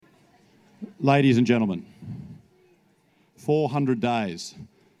Ladies and gentlemen, 400 days,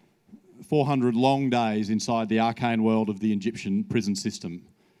 400 long days inside the arcane world of the Egyptian prison system,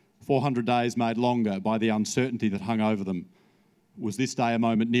 400 days made longer by the uncertainty that hung over them. Was this day a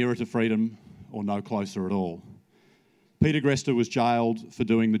moment nearer to freedom or no closer at all? Peter Greste was jailed for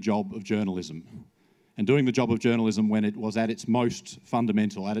doing the job of journalism, and doing the job of journalism when it was at its most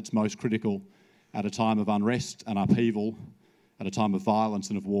fundamental, at its most critical, at a time of unrest and upheaval, at a time of violence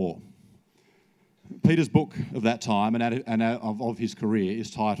and of war. Peter's book of that time and of his career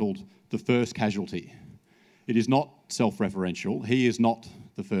is titled The First Casualty. It is not self-referential. He is not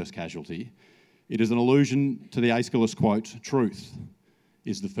the first casualty. It is an allusion to the Aeschylus quote, "Truth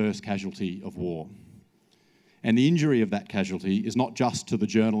is the first casualty of war." And the injury of that casualty is not just to the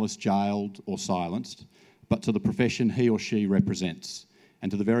journalist jailed or silenced, but to the profession he or she represents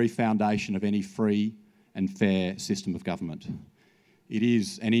and to the very foundation of any free and fair system of government. It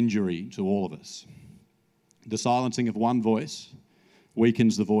is an injury to all of us. The silencing of one voice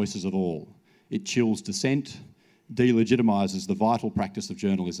weakens the voices of all. It chills dissent, delegitimises the vital practice of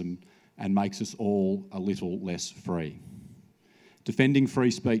journalism, and makes us all a little less free. Defending free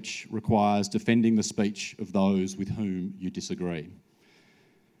speech requires defending the speech of those with whom you disagree.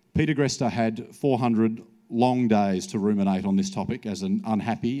 Peter Greste had 400 long days to ruminate on this topic as an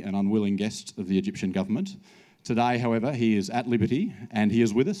unhappy and unwilling guest of the Egyptian government. Today, however, he is at liberty and he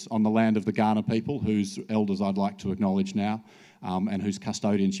is with us on the land of the Ghana people, whose elders I'd like to acknowledge now, and whose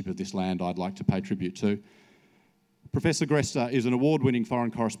custodianship of this land I'd like to pay tribute to. Professor Greste is an award-winning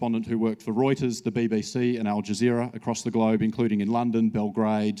foreign correspondent who worked for Reuters, the BBC and Al Jazeera across the globe, including in London,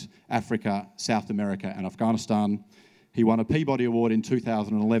 Belgrade, Africa, South America and Afghanistan. He won a Peabody Award in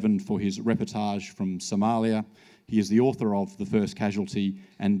 2011 for his reportage from Somalia. He is the author of The First Casualty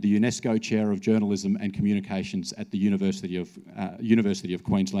and the UNESCO Chair of Journalism and Communications at the University of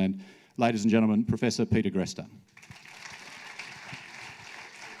Queensland. Ladies and gentlemen, Professor Peter Greste.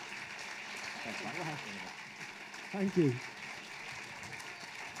 Thank you.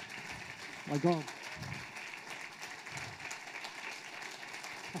 My God.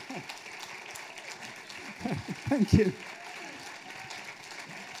 Thank you.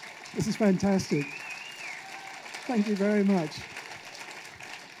 This is fantastic. Thank you very much.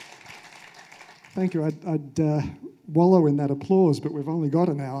 Thank you. I'd wallow in that applause, but we've only got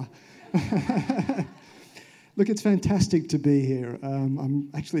an hour. Look, it's fantastic to be here. I'm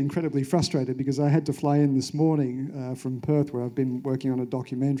actually incredibly frustrated because I had to fly in this morning from Perth, where I've been working on a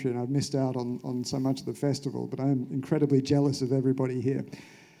documentary, and I've missed out on so much of the festival, but I'm incredibly jealous of everybody here.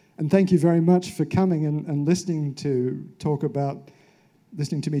 And thank you very much for coming and listening to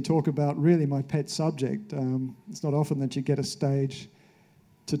me talk about really my pet subject. It's not often that you get a stage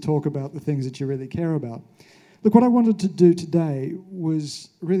to talk about the things that you really care about. Look, what I wanted to do today was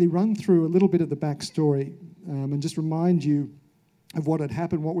really run through a little bit of the backstory and just remind you of what had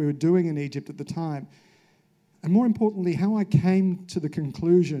happened, what we were doing in Egypt at the time, and more importantly, how I came to the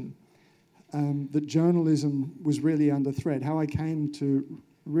conclusion that journalism was really under threat, how I came to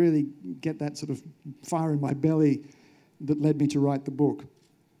really get that sort of fire in my belly that led me to write the book.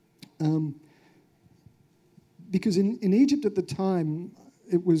 Because in Egypt at the time,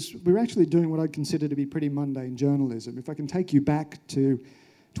 we were actually doing what I'd consider to be pretty mundane journalism. If I can take you back to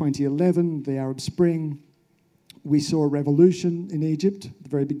 2011, the Arab Spring, we saw a revolution in Egypt, the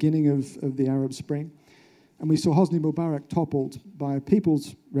very beginning of the Arab Spring, and we saw Hosni Mubarak toppled by a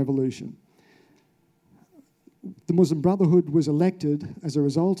people's revolution. The Muslim Brotherhood was elected as a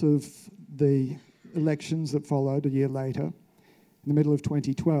result of the elections that followed a year later, in the middle of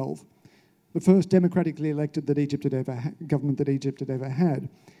 2012. The first democratically elected government that Egypt had ever had.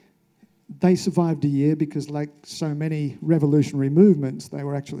 They survived a year because, like so many revolutionary movements, they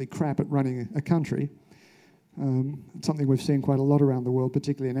were actually crap at running a country. It's something we've seen quite a lot around the world,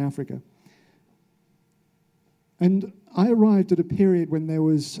 particularly in Africa. And I arrived at a period when there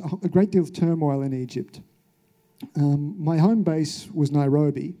was a great deal of turmoil in Egypt. My home base was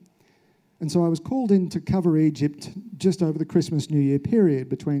Nairobi, and so I was called in to cover Egypt just over the Christmas New Year period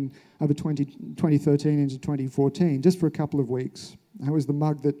between over 2013 into 2014, just for a couple of weeks. I was the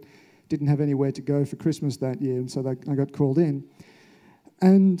mug that didn't have anywhere to go for Christmas that year, and so I got called in.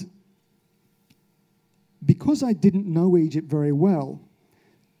 And because I didn't know Egypt very well,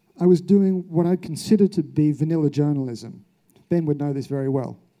 I was doing what I'd consider to be vanilla journalism. Ben would know this very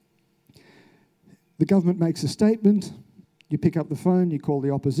well. The government makes a statement, you pick up the phone, you call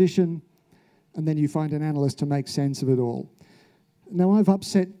the opposition, and then you find an analyst to make sense of it all. Now, I've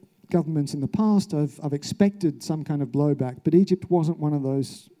upset governments in the past. I've expected some kind of blowback, but Egypt wasn't one of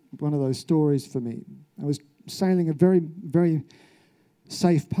those stories for me. I was sailing a very, very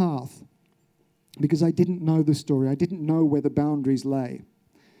safe path. because I didn't know the story. I didn't know where the boundaries lay.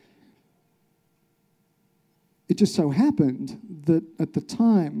 It just so happened that at the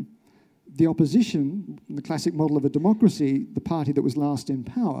time, the opposition, the classic model of a democracy, the party that was last in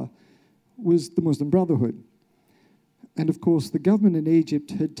power, was the Muslim Brotherhood. And of course, the government in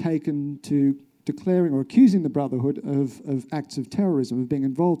Egypt had taken to declaring or accusing the Brotherhood of acts of terrorism, of being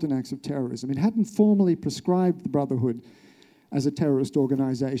involved in acts of terrorism. It hadn't formally prescribed the Brotherhood as a terrorist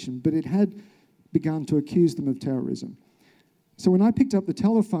organization, but it had begun to accuse them of terrorism. So when I picked up the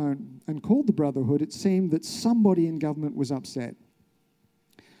telephone and called the Brotherhood, it seemed that somebody in government was upset.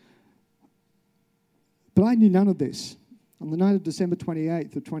 But I knew none of this. On the night of December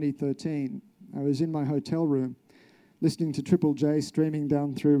 28th of 2013, I was in my hotel room listening to Triple J streaming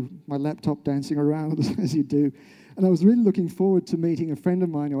down through my laptop, dancing around as you do. And I was really looking forward to meeting a friend of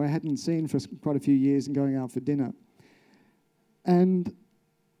mine who I hadn't seen for quite a few years and going out for dinner. And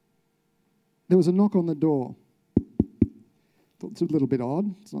there was a knock on the door. Thought it's a little bit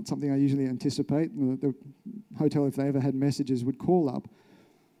odd. It's not something I usually anticipate. The hotel, if they ever had messages, would call up.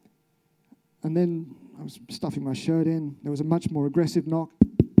 And then I was stuffing my shirt in. There was a much more aggressive knock.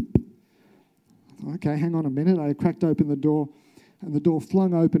 Okay, hang on a minute. I cracked open the door, and the door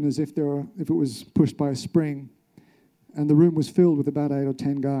flung open as if it was pushed by a spring, and the room was filled with about 8 or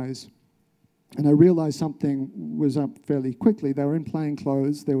 10 guys. And I realised something was up fairly quickly. They were in plain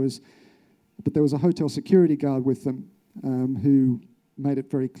clothes. But there was a hotel security guard with them who made it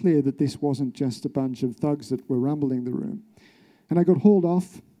very clear that this wasn't just a bunch of thugs that were rumbling the room. And I got hauled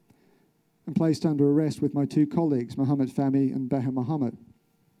off and placed under arrest with my 2 colleagues, Mohammed Fahmy and Baher Mohammed.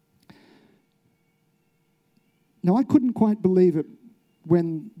 Now, I couldn't quite believe it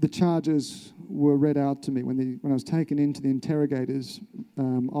when the charges were read out to me, when I was taken into the interrogator's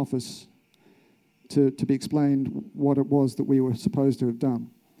office to be explained what it was that we were supposed to have done.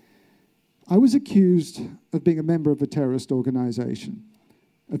 I was accused of being a member of a terrorist organisation,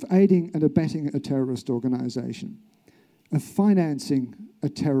 of aiding and abetting a terrorist organisation, of financing a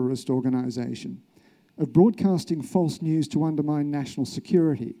terrorist organisation, of broadcasting false news to undermine national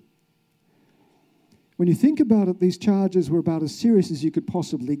security. When you think about it, these charges were about as serious as you could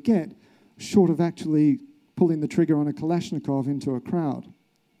possibly get, short of actually pulling the trigger on a Kalashnikov into a crowd.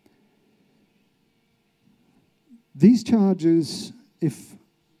 These charges, if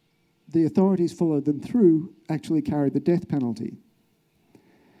the authorities followed them through, actually carried the death penalty.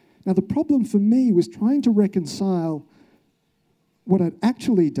 Now, the problem for me was trying to reconcile what I'd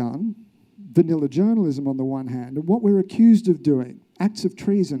actually done, vanilla journalism on the one hand, and what we're accused of doing, acts of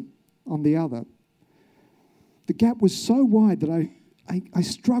treason, on the other. The gap was so wide that I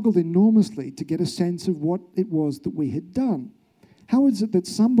struggled enormously to get a sense of what it was that we had done. How is it that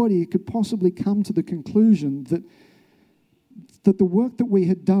somebody could possibly come to the conclusion that the work that we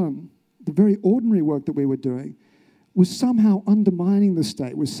had done, the very ordinary work that we were doing, was somehow undermining the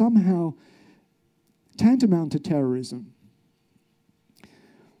state, was somehow tantamount to terrorism?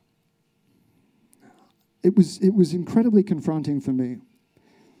 It was incredibly confronting for me.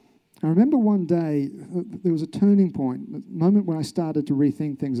 I remember one day, there was a turning point, a moment when I started to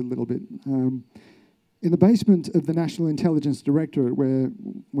rethink things a little bit. In the basement of the National Intelligence Directorate, where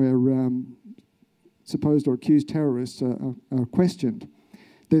supposed or accused terrorists are questioned,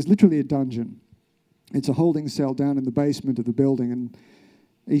 there's literally a dungeon. It's a holding cell down in the basement of the building, and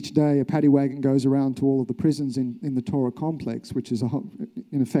each day a paddy wagon goes around to all of the prisons in the Torah complex, which is,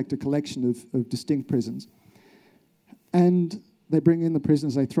 in effect, a collection of distinct prisons. And they bring in the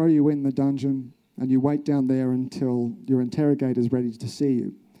prisoners, they throw you in the dungeon, and you wait down there until your interrogator's ready to see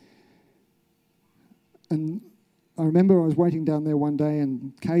you. And I remember I was waiting down there one day,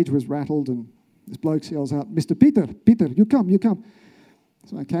 and cage was rattled, and this bloke yells out, "Mr. Peter, you come.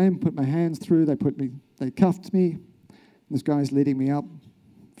 So I came, put my hands through, they cuffed me. This guy's leading me up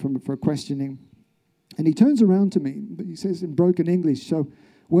for questioning. And he turns around to me, but he says in broken English, "So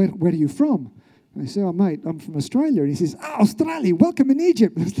where are you from?" And I say, "Oh, mate, I'm from Australia." And he says, "Oh, Australia, welcome in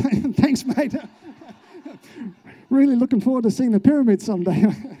Egypt." "Thanks, mate. Really looking forward to seeing the pyramids someday."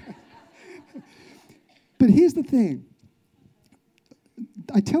 But here's the thing.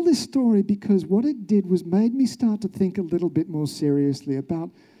 I tell this story because what it did was made me start to think a little bit more seriously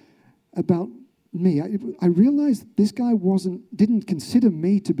about me. I realized this guy didn't consider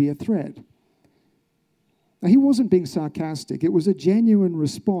me to be a threat. Now, he wasn't being sarcastic. It was a genuine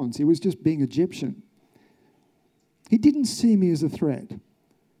response. He was just being Egyptian. He didn't see me as a threat.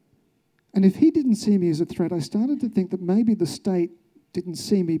 And if he didn't see me as a threat, I started to think that maybe the state didn't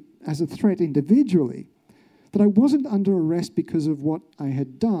see me as a threat individually, that I wasn't under arrest because of what I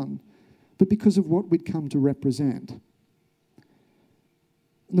had done, but because of what we'd come to represent.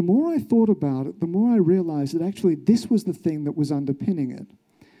 And the more I thought about it, the more I realized that actually this was the thing that was underpinning it.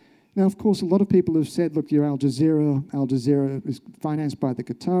 Now, of course, a lot of people have said, look, you're Al Jazeera. Al Jazeera is financed by the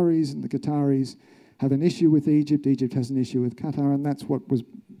Qataris, and the Qataris have an issue with Egypt. Egypt has an issue with Qatar, and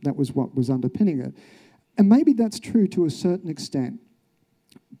that was what was underpinning it. And maybe that's true to a certain extent.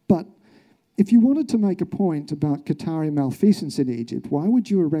 But if you wanted to make a point about Qatari malfeasance in Egypt, why would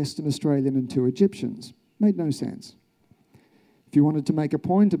you arrest an Australian and 2 Egyptians? Made no sense. If you wanted to make a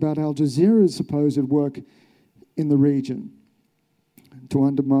point about Al Jazeera's supposed work in the region to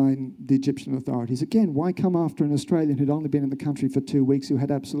undermine the Egyptian authorities, again, why come after an Australian who'd only been in the country for 2 weeks, who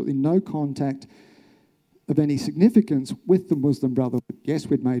had absolutely no contact of any significance with the Muslim Brotherhood? Yes,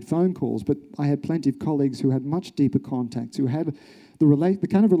 we'd made phone calls, but I had plenty of colleagues who had much deeper contacts, who had the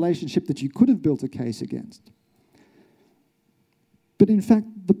kind of relationship that you could have built a case against. But in fact,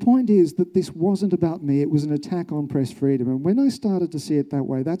 the point is that this wasn't about me. It was an attack on press freedom. And when I started to see it that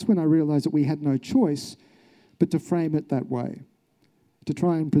way, that's when I realized that we had no choice but to frame it that way, to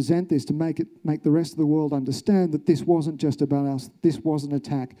try and present this, to make the rest of the world understand that this wasn't just about us. This was an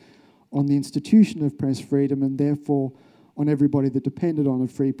attack on the institution of press freedom, and therefore on everybody that depended on a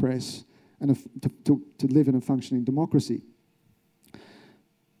free press and to live in a functioning democracy.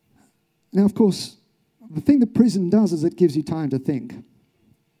 Now, of course, the thing that prison does is it gives you time to think.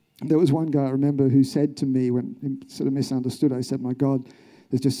 There was one guy I remember who said to me, when he sort of misunderstood, I said, my God,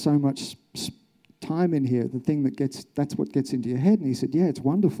 there's just so much time in here, that's what gets into your head. And he said, yeah, it's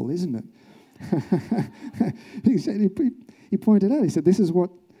wonderful, isn't it? He said, he pointed out, he said, this is what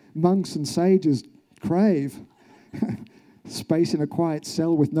monks and sages crave. Space in a quiet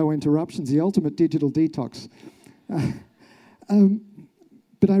cell with no interruptions, the ultimate digital detox.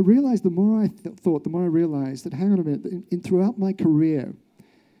 But I realized, the more I thought, the more I realized that, hang on a minute, throughout my career,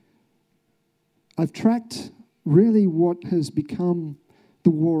 I've tracked really what has become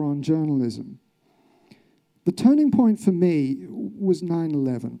the war on journalism. The turning point for me was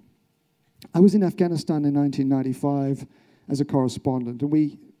 9/11. I was in Afghanistan in 1995 as a correspondent, and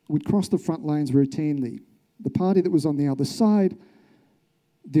we'd cross the front lines routinely. The party that was on the other side,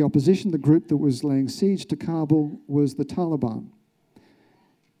 the opposition, the group that was laying siege to Kabul, was the Taliban.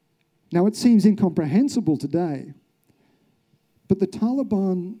 Now, it seems incomprehensible today, but the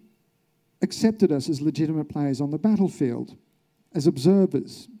Taliban accepted us as legitimate players on the battlefield, as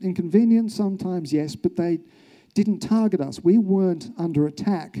observers. Inconvenient sometimes, yes, but they didn't target us. We weren't under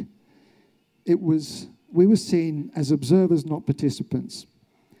attack. We were seen as observers, not participants.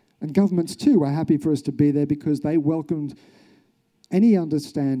 And governments, too, were happy for us to be there because they welcomed any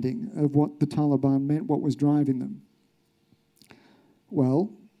understanding of what the Taliban meant, what was driving them.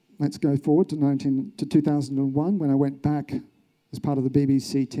 Well, let's go forward to 2001, when I went back as part of the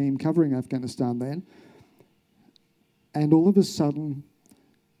BBC team covering Afghanistan then. And all of a sudden,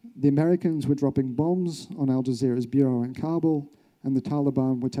 the Americans were dropping bombs on Al Jazeera's bureau in Kabul, and the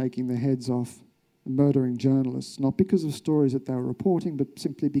Taliban were taking their heads off and murdering journalists, not because of stories that they were reporting, but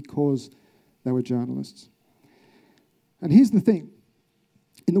simply because they were journalists. And here's the thing.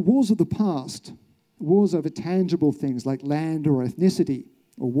 In the wars of the past, wars over tangible things like land or ethnicity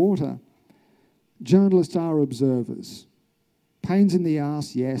or water, journalists are observers. Pains in the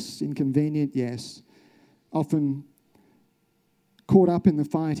arse, yes. Inconvenient, yes. Often caught up in the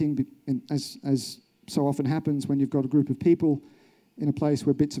fighting, as so often happens when you've got a group of people in a place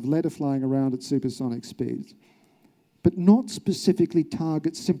where bits of lead are flying around at supersonic speeds, but not specifically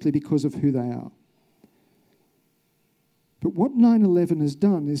targets simply because of who they are. But what 9/11 has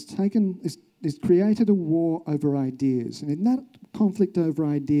done is created a war over ideas. And in that conflict over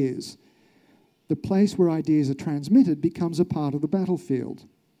ideas, the place where ideas are transmitted becomes a part of the battlefield.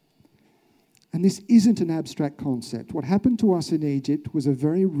 And this isn't an abstract concept. What happened to us in Egypt was a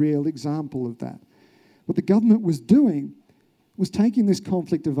very real example of that. What the government was doing was taking this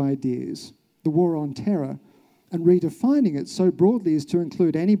conflict of ideas, the war on terror, and redefining it so broadly as to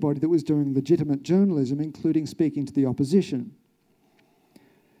include anybody that was doing legitimate journalism, including speaking to the opposition.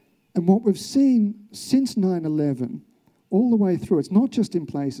 And what we've seen since 9/11, all the way through, it's not just in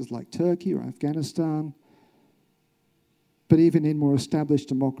places like Turkey or Afghanistan, but even in more established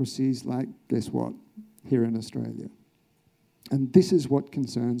democracies like, guess what, here in Australia. And this is what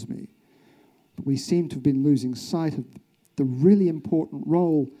concerns me. We seem to have been losing sight of the really important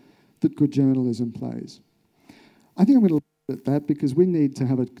role that good journalism plays. I think I'm going to leave it at that because we need to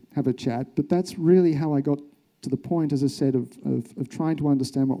have a chat, but that's really how I got to the point, as I said, of trying to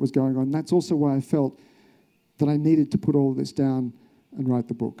understand what was going on. That's also why I felt that I needed to put all of this down and write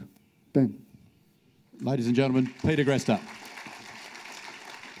the book. Ben. Ladies and gentlemen, Peter Gresta.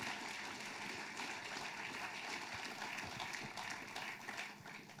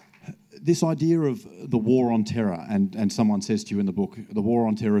 this idea of the war on terror, and someone says to you in the book, the war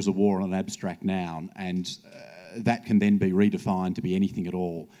on terror is a war on an abstract noun, and that can then be redefined to be anything at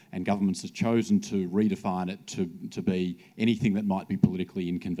all, and governments have chosen to redefine it to be anything that might be politically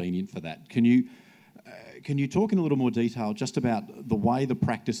inconvenient for that. Can you talk in a little more detail just about the way the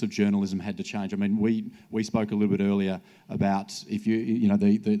practice of journalism had to change? I mean, we spoke a little bit earlier about if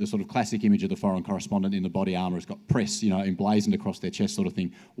the sort of classic image of the foreign correspondent in the body armour has got press, emblazoned across their chest sort of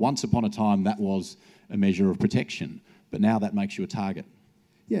thing. Once upon a time, that was a measure of protection, but now that makes you a target.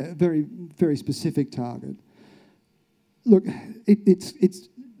 Yeah, very, very specific target. Look, it's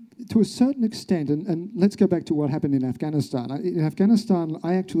to a certain extent, and let's go back to what happened in Afghanistan. In Afghanistan,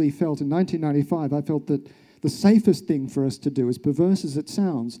 I actually felt in 1995, I felt that the safest thing for us to do, as perverse as it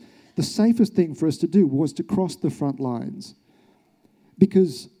sounds, the safest thing for us to do was to cross the front lines.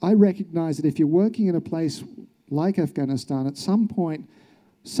 Because I recognize that if you're working in a place like Afghanistan, at some point,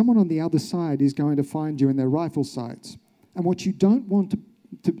 someone on the other side is going to find you in their rifle sights. And what you don't want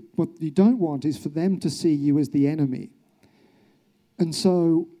is for them to see you as the enemy. And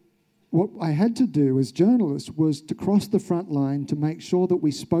so what I had to do as journalists was to cross the front line to make sure that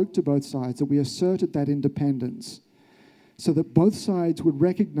we spoke to both sides, that we asserted that independence, so that both sides would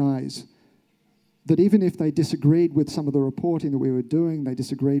recognize that even if they disagreed with some of the reporting that we were doing, they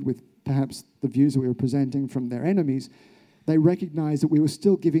disagreed with perhaps the views that we were presenting from their enemies, they recognized that we were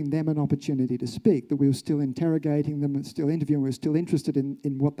still giving them an opportunity to speak, that we were still interrogating them and still interviewing, we were still interested in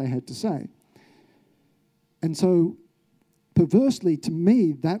what they had to say. And so perversely, to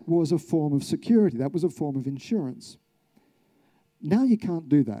me, that was a form of security. That was a form of insurance. Now you can't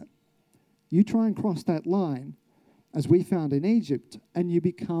do that. You try and cross that line, as we found in Egypt, and you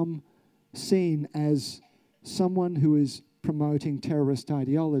become seen as someone who is promoting terrorist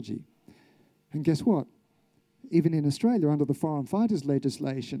ideology. And guess what? Even in Australia, under the foreign fighters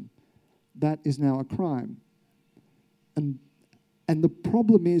legislation, that is now a crime. And the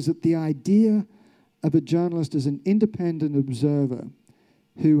problem is that the idea of a journalist as an independent observer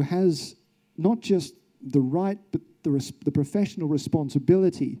who has not just the right but the professional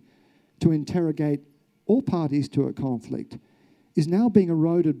responsibility to interrogate all parties to a conflict is now being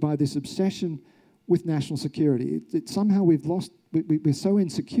eroded by this obsession with national security. Somehow we've lost, we're so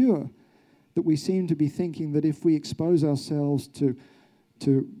insecure that we seem to be thinking that if we expose ourselves to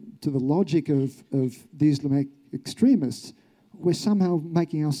the logic of the Islamic extremists, we're somehow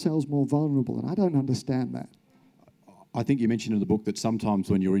making ourselves more vulnerable, and I don't understand that. I think you mentioned in the book that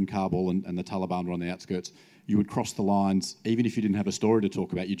sometimes when you're in Kabul and the Taliban were on the outskirts, you would cross the lines, even if you didn't have a story to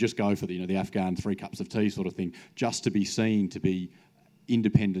talk about. You'd just go for the Afghan 3 cups of tea sort of thing, just to be seen to be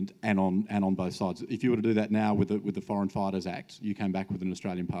independent and on both sides. If you were to do that now with the Foreign Fighters Act, you came back with an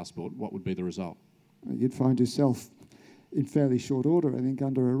Australian passport, what would be the result? You'd find yourself in fairly short order, I think,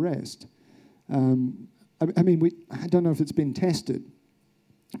 under arrest. I don't know if it's been tested,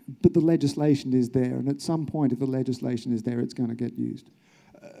 but the legislation is there, and at some point, if the legislation is there, it's going to get used.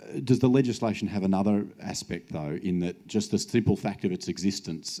 Does the legislation have another aspect, though, in that just the simple fact of its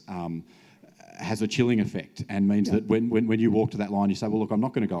existence has a chilling effect and means that when you walk to that line, you say, well, look, I'm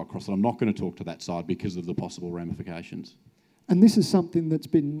not going to go across it, I'm not going to talk to that side because of the possible ramifications? And this is something that's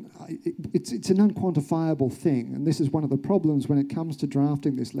been, it's an unquantifiable thing, and this is one of the problems when it comes to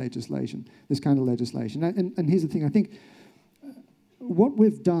drafting this legislation, this kind of legislation. And here's the thing, I think what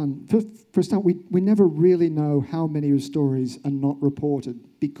we've done, for a start, we never really know how many stories are not reported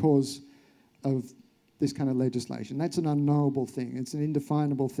because of this kind of legislation. That's an unknowable thing, it's an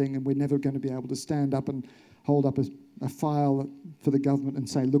indefinable thing, and we're never going to be able to stand up and hold up a file for the government and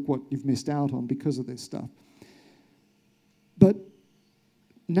say, look what you've missed out on because of this stuff. But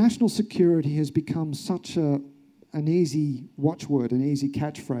national security has become such an easy watchword, an easy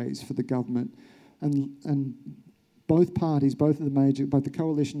catchphrase for the government, and both parties, both the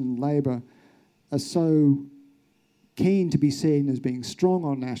coalition and Labor, are so keen to be seen as being strong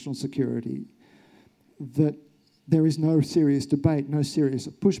on national security that there is no serious debate, no serious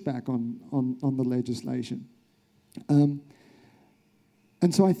pushback on the legislation. And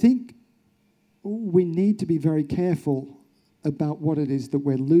so I think we need to be very careful about what it is that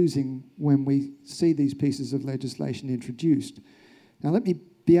we're losing when we see these pieces of legislation introduced. Now, let me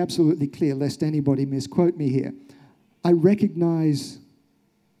be absolutely clear, lest anybody misquote me here. I recognise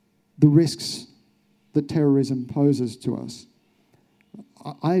the risks that terrorism poses to us.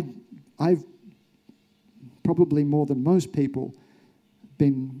 I've probably more than most people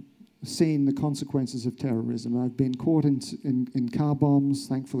been seeing the consequences of terrorism. I've been caught in car bombs,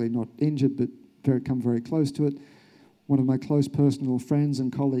 thankfully not injured, but come very close to it. One of my close personal friends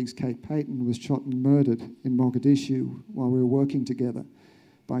and colleagues, Kate Payton, was shot and murdered in Mogadishu while we were working together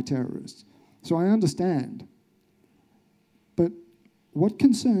by terrorists. So I understand. But what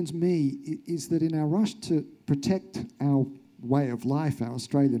concerns me is that in our rush to protect our way of life, our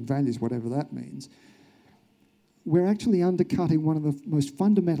Australian values, whatever that means, we're actually undercutting one of the most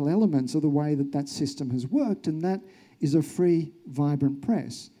fundamental elements of the way that that system has worked, and that is a free, vibrant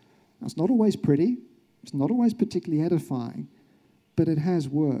press. Now, it's not always pretty, it's not always particularly edifying, but it has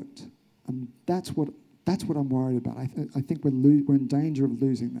worked. And that's what I'm worried about. I think we're in danger of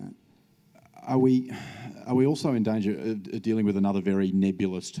losing that. Are we also in danger of dealing with another very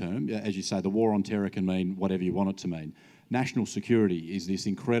nebulous term? As you say, the war on terror can mean whatever you want it to mean. National security is this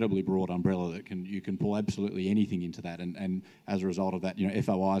incredibly broad umbrella that you can pull absolutely anything into that, and as a result of that,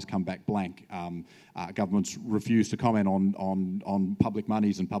 FOIs come back blank. Governments refuse to comment on public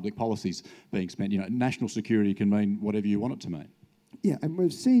monies and public policies being spent. National security can mean whatever you want it to mean. Yeah, and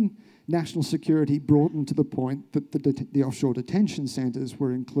we've seen national security broadened to the point that the offshore detention centres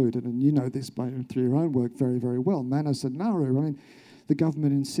were included, and you know this through your own work very, very well. Manus and Nauru, I mean, the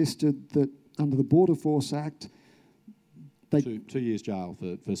government insisted that under the Border Force Act, 2 years jail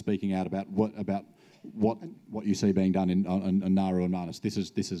for speaking out about what you see being done on Nauru and Manus. This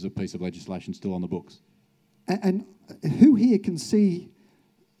is a piece of legislation still on the books. And who here can see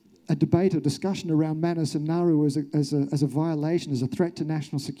a debate or discussion around Manus and Nauru as a violation, as a threat to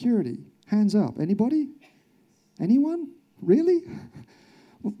national security? Hands up. Anybody? Anyone? Really?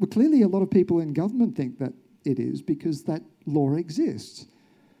 Well, clearly a lot of people in government think that it is, because that law exists.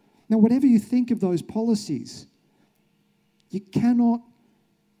 Now, whatever you think of those policies, you cannot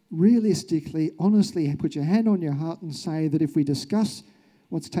realistically, honestly put your hand on your heart and say that if we discuss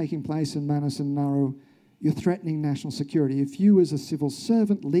what's taking place in Manus and Nauru, you're threatening national security. If you as a civil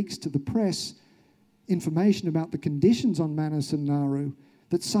servant leaks to the press information about the conditions on Manus and Nauru,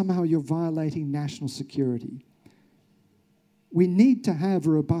 that somehow you're violating national security. We need to have a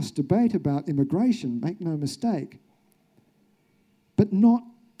robust debate about immigration, make no mistake, but not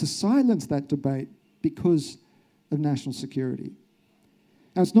to silence that debate because of national security.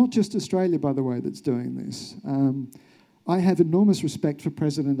 Now, it's not just Australia, by the way, that's doing this. I have enormous respect for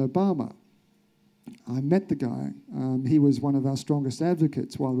President Obama. I met the guy. He was one of our strongest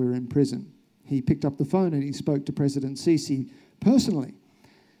advocates while we were in prison. He picked up the phone and he spoke to President Sisi personally.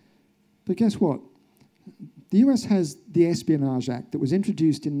 But guess what? The US has the Espionage Act that was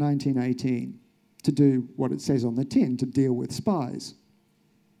introduced in 1918 to do what it says on the tin, to deal with spies,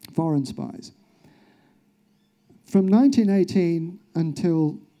 foreign spies. From 1918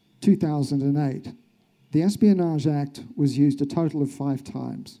 until 2008, the Espionage Act was used a total of 5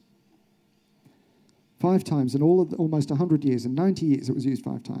 times. 5 times in all of almost 100 years. In 90 years, it was used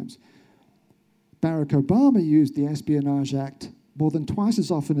 5 times. Barack Obama used the Espionage Act more than twice as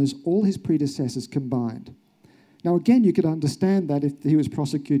often as all his predecessors combined. Now, again, you could understand that if he was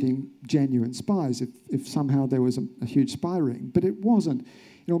prosecuting genuine spies, if somehow there was a huge spy ring, but it wasn't.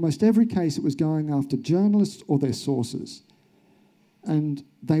 In almost every case, it was going after journalists or their sources. And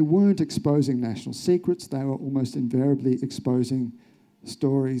they weren't exposing national secrets. They were almost invariably exposing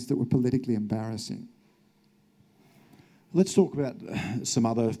stories that were politically embarrassing. Let's talk about some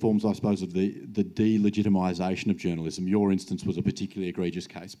other forms, I suppose, of the delegitimisation of journalism. Your instance was a particularly egregious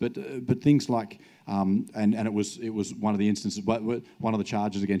case, but things like and it was one of the instances, one of the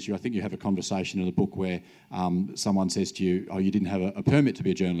charges against you. I think you have a conversation in the book where someone says to you, "Oh, you didn't have a permit to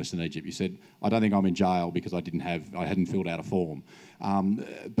be a journalist in Egypt." You said, "I don't think I'm in jail because I hadn't filled out a form."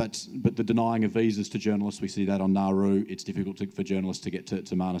 But the denying of visas to journalists, we see that on Nauru. It's difficult for journalists to get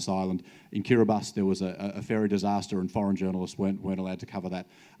to Manus Island. In Kiribati, there was a ferry disaster and foreign journalists weren't allowed to cover that.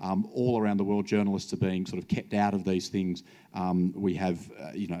 All around the world, journalists are being sort of kept out of these things. We have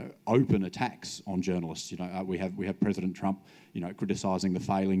open attacks on journalists. We have President Trump criticising the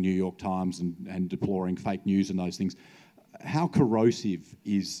failing New York Times and deploring fake news and those things. How corrosive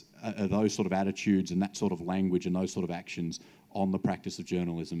are those sort of attitudes and that sort of language and those sort of actions on the practice of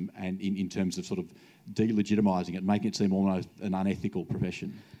journalism, and in terms of sort of delegitimising it, making it seem almost an unethical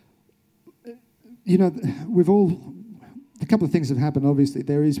profession? A couple of things have happened, obviously.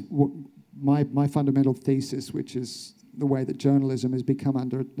 There is my fundamental thesis, which is the way that journalism has come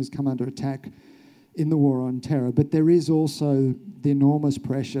under attack in the war on terror. But there is also the enormous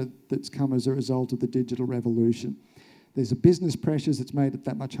pressure that's come as a result of the digital revolution. There's a business pressures that's made it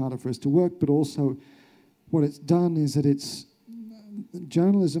that much harder for us to work, but also what it's done is that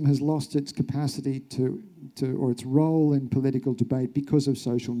journalism has lost its capacity or its role in political debate because of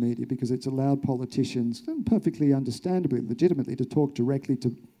social media, because it's allowed politicians, perfectly understandably, legitimately, to talk directly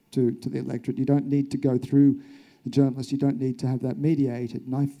to the electorate. You don't need to go through the journalists. You don't need to have that mediated.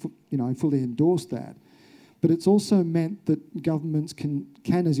 And I fully endorse that. But it's also meant that governments can,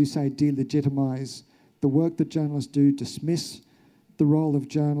 as you say, delegitimise the work that journalists do, dismiss the role of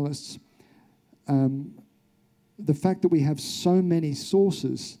journalists. The fact that we have so many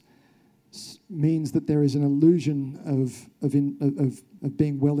sources means that there is an illusion of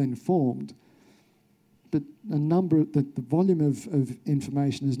being well informed. But the volume of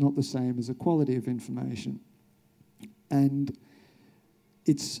information is not the same as the quality of information. And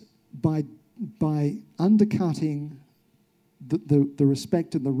it's by undercutting the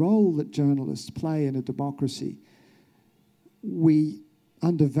respect and the role that journalists play in a democracy, we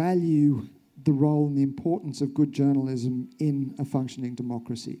undervalue the role and the importance of good journalism in a functioning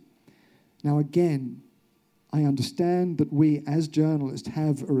democracy. Now, again, I understand that we as journalists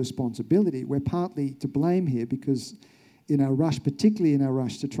have a responsibility. We're partly to blame here because in our rush, particularly in our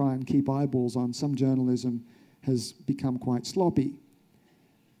rush to try and keep eyeballs on, some journalism has become quite sloppy.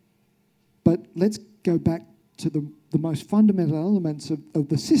 But let's go back to the most fundamental elements of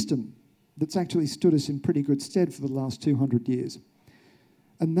the system that's actually stood us in pretty good stead for the last 200 years.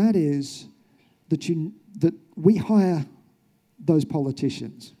 And that is that we hire those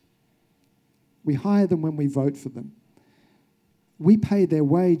politicians. We hire them when we vote for them. We pay their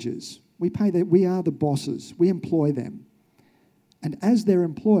wages. We are the bosses. We employ them. And as their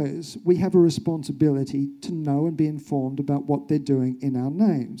employers, we have a responsibility to know and be informed about what they're doing in our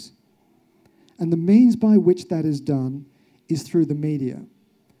names. And the means by which that is done is through the media.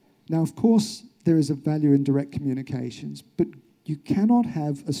 Now, of course, there is a value in direct communications, but you cannot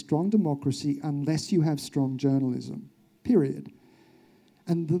have a strong democracy unless you have strong journalism, period.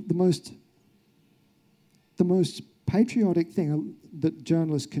 And the most patriotic thing that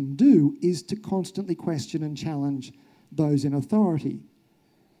journalists can do is to constantly question and challenge those in authority.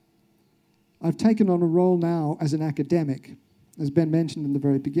 I've taken on a role now as an academic. As Ben mentioned in the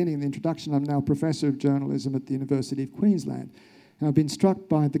very beginning, in the introduction, I'm now a professor of journalism at the University of Queensland. And I've been struck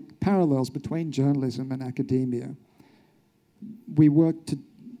by the parallels between journalism and academia. We work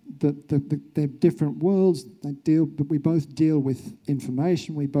they're different worlds, but we both deal with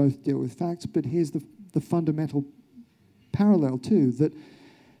information, we both deal with facts, but here's the fundamental parallel too,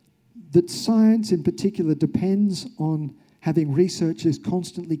 that science in particular depends on having researchers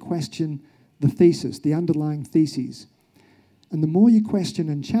constantly question the thesis, the underlying theses. And the more you question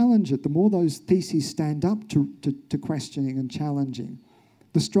and challenge it, the more those theses stand up to questioning and challenging,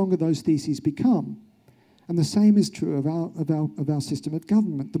 the stronger those theses become. And the same is true of our system of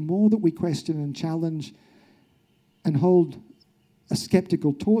government. The more that we question and challenge and hold a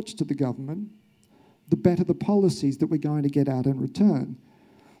sceptical torch to the government, the better the policies that we're going to get out in return.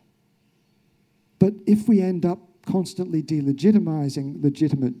 But if we end up constantly delegitimizing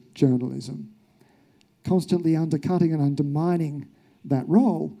legitimate journalism, constantly undercutting and undermining that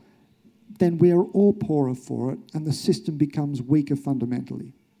role, then we are all poorer for it and the system becomes weaker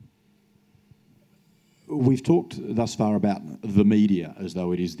fundamentally. We've talked thus far about the media as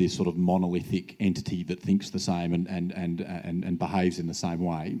though it is this sort of monolithic entity that thinks the same and behaves in the same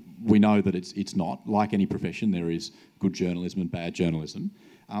way. We know that it's not. Like any profession, there is good journalism and bad journalism.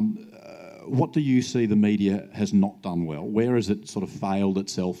 What do you see the media has not done well? Where has it sort of failed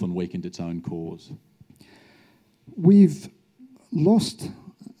itself and weakened its own cause? We've lost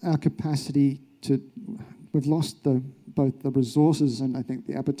our capacity we've lost both the resources and I think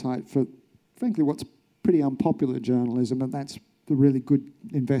the appetite for, frankly, what's pretty unpopular journalism, and that's the really good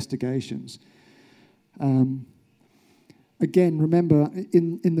investigations. Again, remember,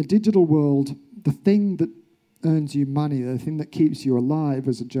 in the digital world, the thing that earns you money, the thing that keeps you alive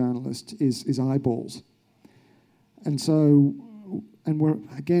as a journalist is eyeballs. And so, and we're,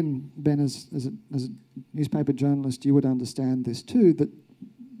 again, Ben, as a newspaper journalist, you would understand this too, that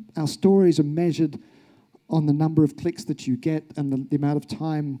our stories are measured on the number of clicks that you get and the amount of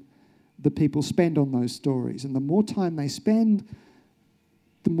time that people spend on those stories. And the more time they spend,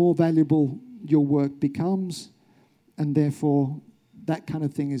 the more valuable your work becomes, and therefore that kind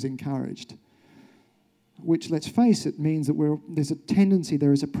of thing is encouraged. Which, let's face it, means that there's a tendency,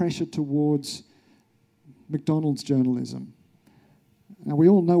 there is a pressure towards McDonald's journalism. Now, we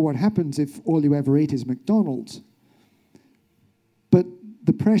all know what happens if all you ever eat is McDonald's. But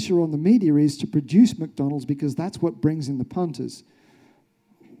the pressure on the media is to produce McDonald's because that's what brings in the punters.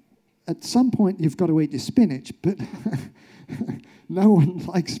 At some point, you've got to eat your spinach, but no one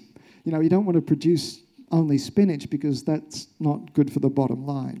likes, you don't want to produce only spinach because that's not good for the bottom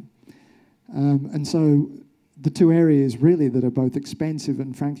line. And so the two areas really that are both expensive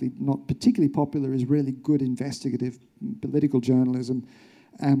and frankly not particularly popular is really good investigative political journalism,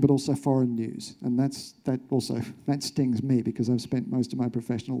 but also foreign news. And that stings me because I've spent most of my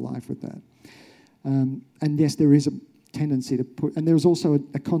professional life with that. And yes, there is a tendency to put, and there is also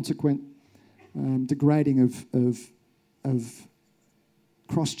a consequent degrading of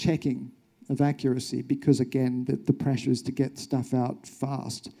cross-checking of accuracy, because again, the pressure is to get stuff out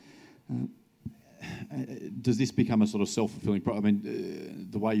fast. Does this become a sort of self-fulfilling I mean,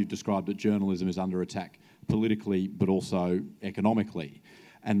 the way you've described it, journalism is under attack politically but also economically.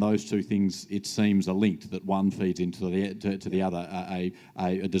 And those two things, it seems, are linked, that one feeds into the other.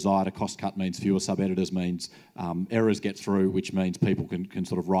 A desire to cost cut means fewer sub-editors, means errors get through, which means people can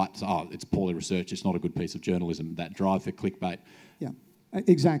sort of write, it's poorly researched, it's not a good piece of journalism, that drive for clickbait. Yeah,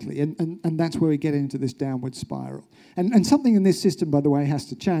 exactly. And that's where we get into this downward spiral. And something in this system, by the way, has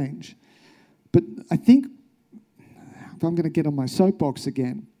to change. But I think, if I'm going to get on my soapbox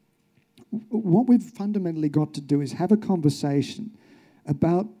again, what we've fundamentally got to do is have a conversation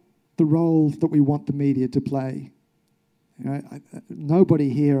about the role that we want the media to play. You know, nobody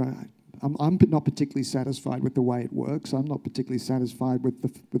here, I'm not particularly satisfied with the way it works. I'm not particularly satisfied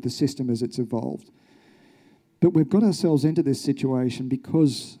with the system as it's evolved. But we've got ourselves into this situation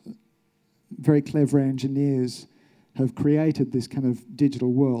because very clever engineers have created this kind of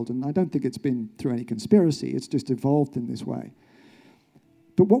digital world. And I don't think it's been through any conspiracy. It's just evolved in this way.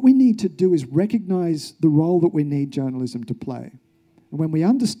 But what we need to do is recognise the role that we need journalism to play. And when we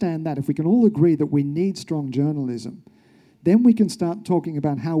understand that, if we can all agree that we need strong journalism, then we can start talking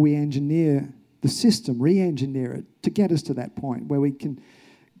about how we engineer the system, re-engineer it, to get us to that point where we can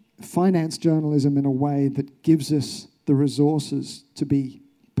finance journalism in a way that gives us the resources to be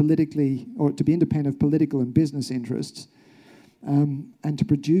politically, or to be independent of political and business interests, and to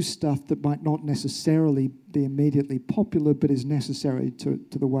produce stuff that might not necessarily be immediately popular, but is necessary to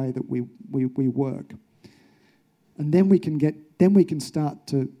the way that we work. And then we can start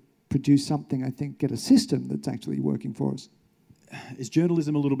to produce something, I think, get a system that's actually working for us. Is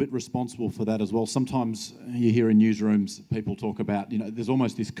journalism a little bit responsible for that as well? Sometimes you hear in newsrooms people talk about, there's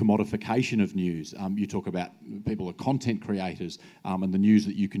almost this commodification of news. You talk about people are content creators, and the news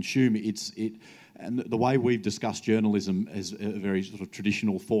that you consume. And the way we've discussed journalism is a very sort of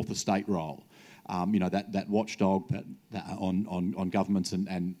traditional fourth estate role. That watchdog on governments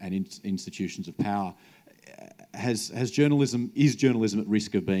and institutions of power. Is journalism at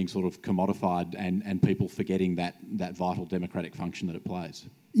risk of being sort of commodified and people forgetting that vital democratic function that it plays?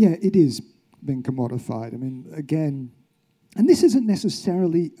 Yeah, it is being commodified. I mean, again, and this isn't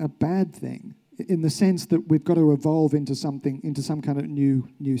necessarily a bad thing in the sense that we've got to evolve into some kind of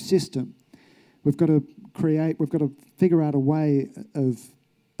new system. We've got to figure out a way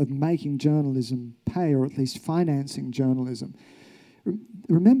of making journalism pay, or at least financing journalism.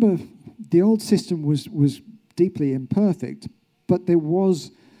 Remember, the old system was deeply imperfect, but there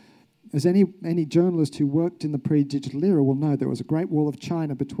was, as any journalist who worked in the pre-digital era will know, there was a great wall of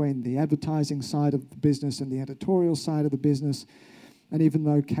China between the advertising side of the business and the editorial side of the business. And even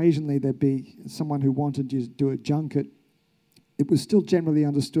though occasionally there'd be someone who wanted you to do a junket, it was still generally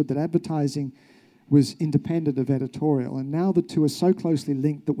understood that advertising was independent of editorial. And now the two are so closely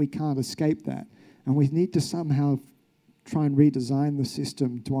linked that we can't escape that. And we need to somehow try and redesign the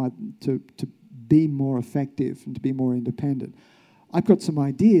system to be more effective and to be more independent. I've got some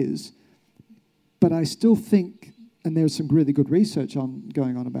ideas, but I still think, and there's some really good research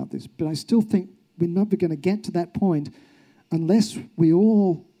going on about this, but I still think we're never going to get to that point unless we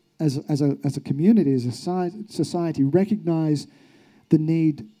all, as a community, as a society, recognise the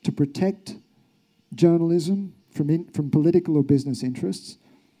need to protect journalism from political or business interests.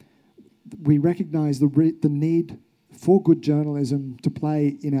 We recognise the need for good journalism to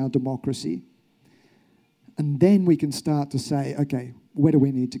play in our democracy. And then we can start to say, okay, where do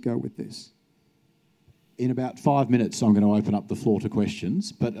we need to go with this? In about 5 minutes, I'm going to open up the floor to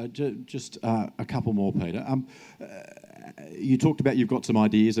questions, but just a couple more, Peter. You talked about you've got some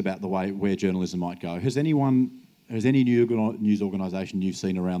ideas about where journalism might go. Has any news organisation you've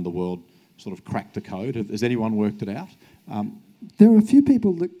seen around the world sort of cracked the code? Has anyone worked it out? There are a few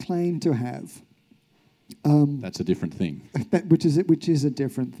people that claim to have. That's a different thing. Which is a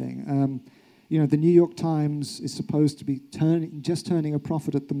different thing. The New York Times is supposed to be turning a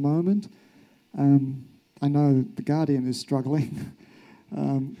profit at the moment. I know The Guardian is struggling.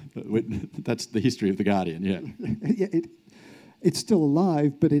 That's the history of The Guardian, yeah. Yeah, it's still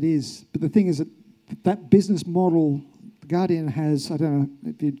alive, but it is. But the thing is that business model, The Guardian has, I don't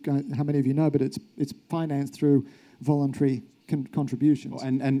know how many of you know, but it's financed through voluntary contributions.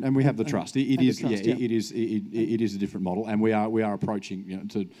 And we have the trust. It is a different model, and we are approaching,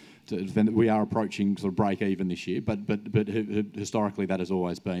 to defend it, we are approaching sort of break even this year. But historically that has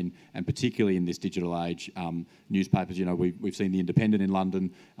always been, and particularly in this digital age, newspapers. We've seen the Independent in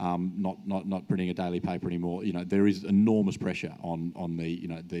London not printing a daily paper anymore. There is enormous pressure on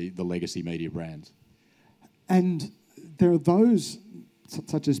the legacy media brands. And there are those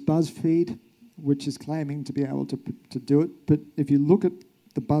such as BuzzFeed, which is claiming to be able to do it. But if you look at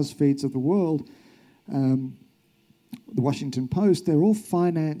the BuzzFeeds of the world, the Washington Post, they're all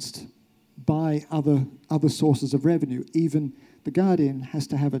financed by other sources of revenue. Even The Guardian has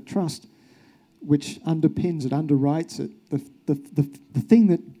to have a trust which underpins it, underwrites it. The thing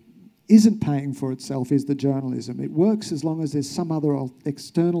that isn't paying for itself is the journalism. It works as long as there's some other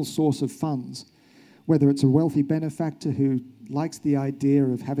external source of funds, whether it's a wealthy benefactor who likes the idea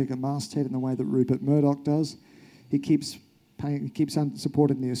of having a masthead in the way that Rupert Murdoch does. He keeps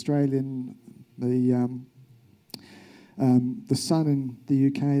supporting the Australian, the Sun in the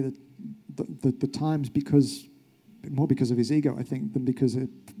UK, the Times, because of his ego, I think, than because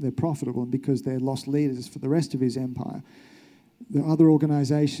they're profitable and because they're lost leaders for the rest of his empire. There are other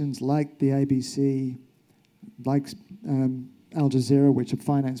organisations like the ABC, like Al Jazeera, which are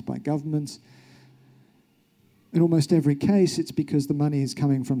financed by governments. In almost every case, it's because the money is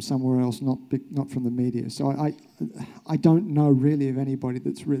coming from somewhere else, not from the media. So I don't know really of anybody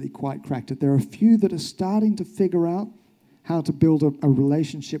that's really quite cracked it. There are a few that are starting to figure out how to build a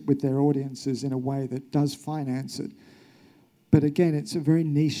relationship with their audiences in a way that does finance it. But again, it's a very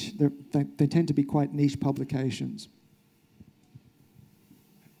niche. They tend to be quite niche publications.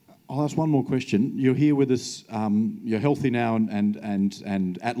 I'll ask one more question. You're here with us. You're healthy now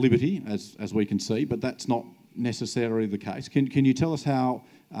and at liberty, as we can see, but that's not necessarily the case. Can you tell us how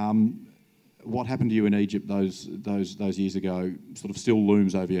what happened to you in Egypt those years ago sort of still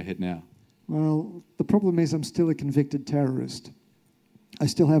looms over your head now? Well, the problem is I'm still a convicted terrorist. I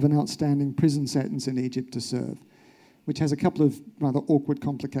still have an outstanding prison sentence in Egypt to serve, which has a couple of rather awkward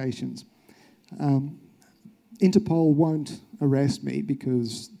complications. Interpol won't arrest me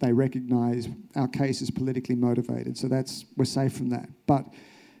because they recognise our case is politically motivated, so we're safe from that. But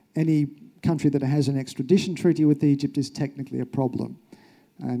any country that has an extradition treaty with Egypt is technically a problem.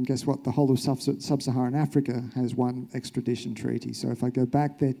 And guess what? The whole of sub-Saharan Africa has one extradition treaty. So if I go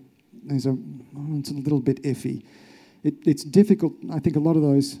back there, it's a little bit iffy. It's difficult. I think a lot of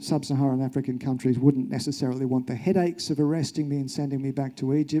those sub-Saharan African countries wouldn't necessarily want the headaches of arresting me and sending me back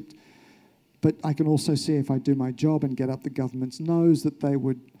to Egypt. But I can also see if I do my job and get up the government's nose that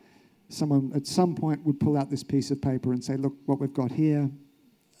someone at some point would pull out this piece of paper and say, look, what we've got here,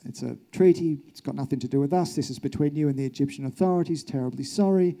 it's a treaty, it's got nothing to do with us, this is between you and the Egyptian authorities, terribly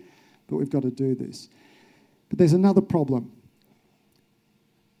sorry, but we've got to do this. But there's another problem.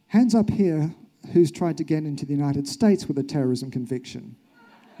 Hands up here, who's tried to get into the United States with a terrorism conviction?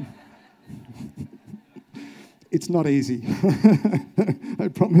 It's not easy, I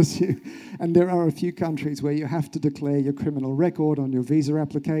promise you. And there are a few countries where you have to declare your criminal record on your visa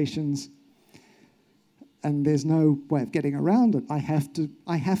applications, and there's no way of getting around it. I have to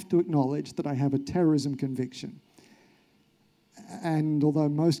acknowledge that I have a terrorism conviction. And although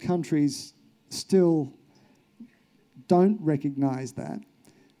most countries still don't recognise that,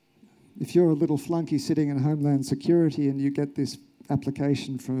 if you're a little flunky sitting in Homeland Security and you get this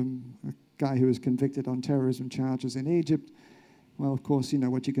application from a guy who was convicted on terrorism charges in Egypt, well, of course, you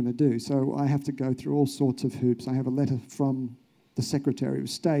know what you're going to do. So I have to go through all sorts of hoops. I have a letter from the Secretary of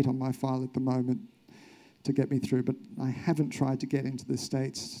State on my file at the moment to get me through, but I haven't tried to get into the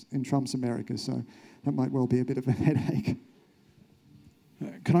States in Trump's America, so that might well be a bit of a headache.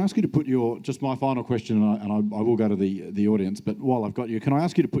 Can I ask you to put just my final question, and I will go to the audience, but while I've got you, can I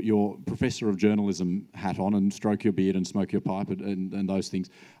ask you to put your Professor of Journalism hat on and stroke your beard and smoke your pipe and those things?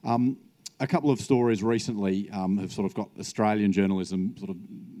 A couple of stories recently have sort of got Australian journalism sort of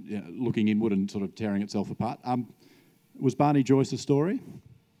looking inward and sort of tearing itself apart. Was Barney Joyce a story?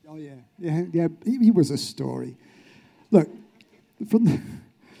 Oh, yeah. He was a story. Look,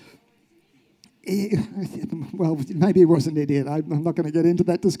 well, maybe he was an idiot. I'm not going to get into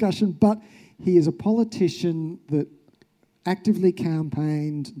that discussion, but he is a politician that actively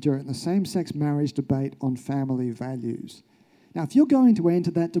campaigned during the same-sex marriage debate on family values. Now, if you're going to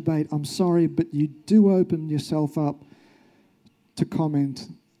enter that debate, I'm sorry, but you do open yourself up to comment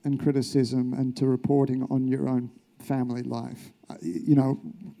and criticism and to reporting on your own family life.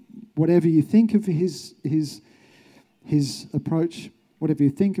 Whatever you think of his approach, whatever you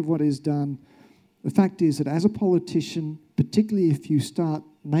think of what he's done, the fact is that as a politician, particularly if you start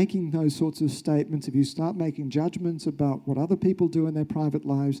making those sorts of statements, if you start making judgments about what other people do in their private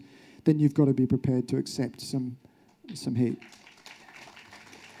lives, then you've got to be prepared to accept some heat.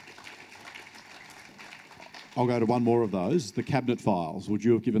 I'll go to one more of those. The cabinet files. Would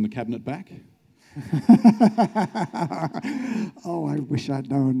you have given the cabinet back? Oh, I wish I'd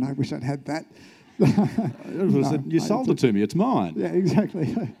known. I wish I'd had that. You sold it to me. It's mine. Yeah,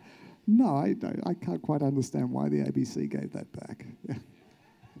 exactly. No, I can't quite understand why the ABC gave that back. Yeah.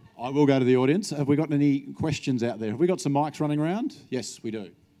 I will go to the audience. Have we got any questions out there? Have we got some mics running around? Yes, we do.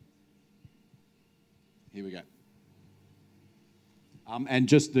 Here we go. And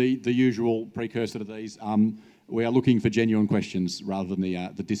just the usual precursor to these, we are looking for genuine questions rather than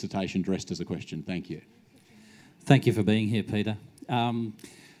the dissertation dressed as a question. Thank you. Thank you for being here, Peter.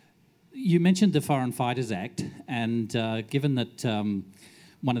 You mentioned the Foreign Fighters Act, and given that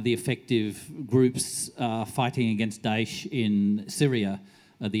one of the effective groups fighting against Daesh in Syria,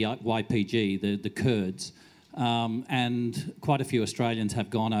 the YPG, the Kurds, and quite a few Australians have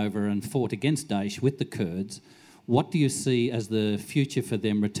gone over and fought against Daesh with the Kurds. What do you see as the future for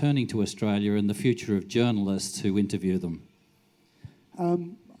them returning to Australia and the future of journalists who interview them?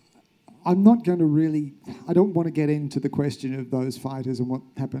 I'm not going to I don't want to get into the question of those fighters and what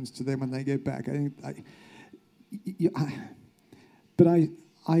happens to them when they get back.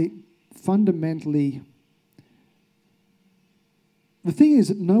 I fundamentally... The thing is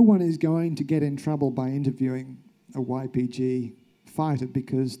that no one is going to get in trouble by interviewing a YPG fighter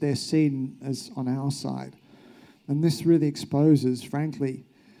because they're seen as on our side. And this really exposes, frankly,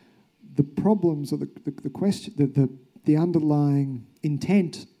 the problems or the question, the underlying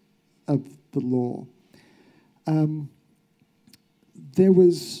intent of the law. There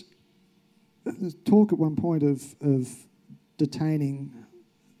was talk at one point of detaining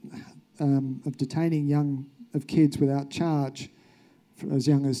kids without charge for as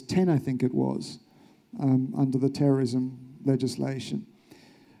young as 10, I think it was, under the terrorism legislation.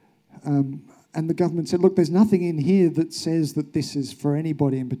 And the government said, look, there's nothing in here that says that this is for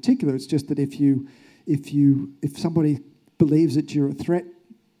anybody in particular. It's just that if somebody believes that you're a threat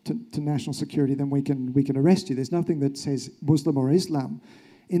to national security, then we can arrest you. There's nothing that says Muslim or Islam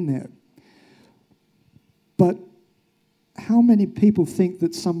in there. But how many people think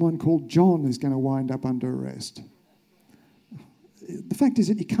that someone called John is going to wind up under arrest? The fact is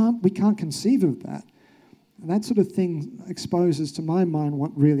that we can't conceive of that. And that sort of thing exposes, to my mind,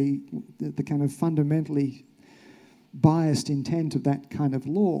 what really the kind of fundamentally biased intent of that kind of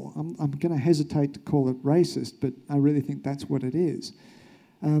law. I'm going to hesitate to call it racist, but I really think that's what it is.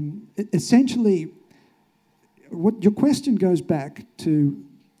 Essentially, what your question goes back to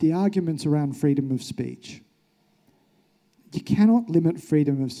the arguments around freedom of speech. You cannot limit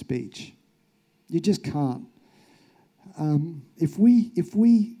freedom of speech. You just can't. If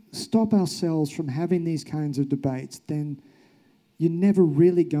we stop ourselves from having these kinds of debates, then you're never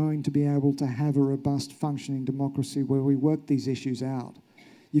really going to be able to have a robust functioning democracy where we work these issues out.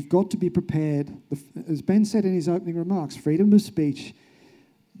 You've got to be prepared. As Ben said in his opening remarks, freedom of speech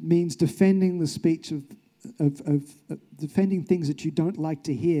means defending the speech of defending things that you don't like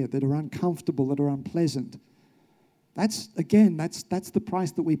to hear, that are uncomfortable, that are unpleasant. That's the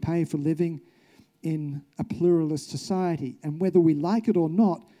price that we pay for living in a pluralist society. And whether we like it or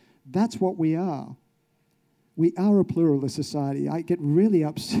not, that's what we are. We are a pluralist society. I get really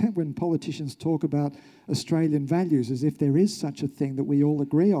upset when politicians talk about Australian values as if there is such a thing that we all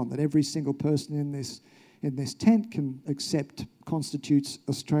agree on, that every single person in this tent can accept constitutes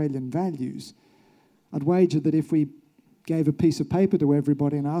Australian values. I'd wager that if we gave a piece of paper to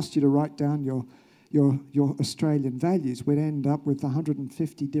everybody and asked you to write down your Australian values, we'd end up with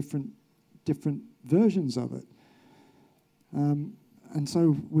 150 different versions of it. And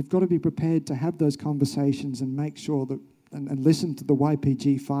so we've got to be prepared to have those conversations and make sure that, and listen to the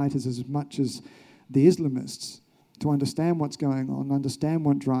YPG fighters as much as the Islamists, to understand what's going on, understand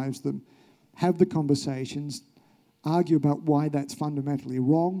what drives them, have the conversations, argue about why that's fundamentally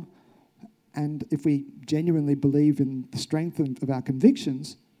wrong, and if we genuinely believe in the strength of our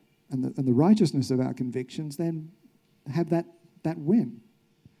convictions and the righteousness of our convictions, then have that win.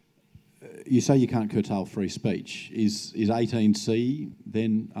 You say you can't curtail free speech. Is 18C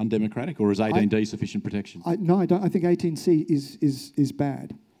then undemocratic, or is 18D sufficient protection? No, I don't. I think 18C is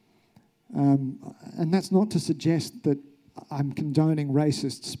bad. And that's not to suggest that I'm condoning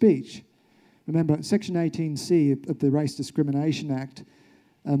racist speech. Remember, Section 18C of the Race Discrimination Act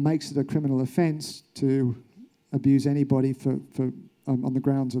makes it a criminal offence to abuse anybody on the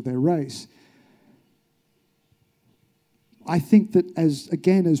grounds of their race. I think that as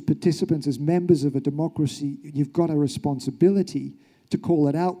participants, as members of a democracy, you've got a responsibility to call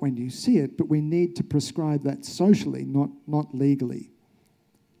it out when you see it, but we need to prescribe that socially, not legally.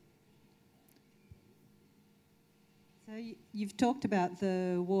 So you've talked about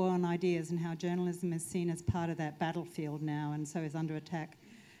the war on ideas and how journalism is seen as part of that battlefield now and so is under attack.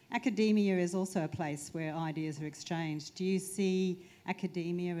 Academia is also a place where ideas are exchanged. Do you see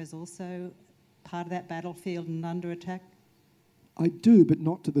academia as also part of that battlefield and under attack? I do, but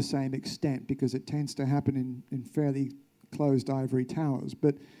not to the same extent, because it tends to happen in fairly closed ivory towers.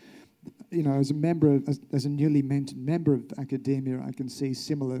 But as a newly minted member of academia, I can see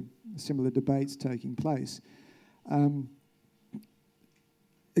similar debates taking place.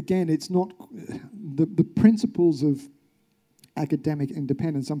 Again, it's not the principles of academic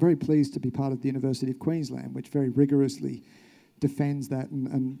independence. I'm very pleased to be part of the University of Queensland, which very rigorously defends that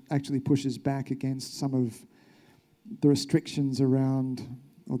and actually pushes back against some of the restrictions around,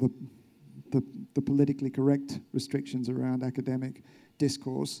 or the politically correct restrictions around academic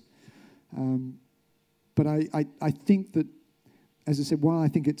discourse. But I think that, as I said, while I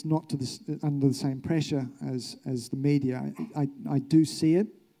think it's not under the same pressure as the media, I do see it.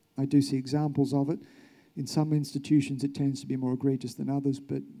 I do see examples of it. In some institutions, it tends to be more egregious than others,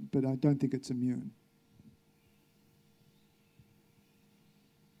 but I don't think it's immune.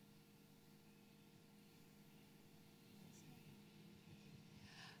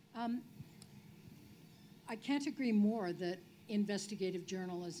 I can't agree more that investigative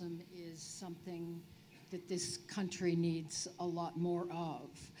journalism is something that this country needs a lot more of.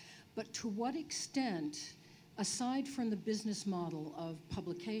 But to what extent, aside from the business model of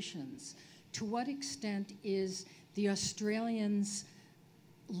publications, to what extent is the Australians'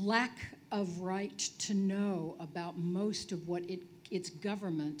 lack of right to know about most of what its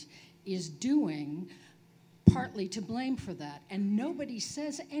government is doing partly to blame for that? And nobody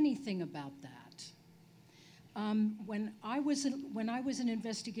says anything about that. When I was an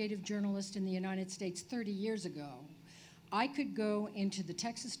investigative journalist in the United States 30 years ago, I could go into the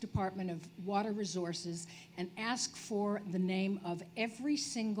Texas Department of Water Resources and ask for the name of every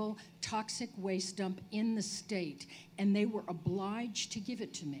single toxic waste dump in the state, and they were obliged to give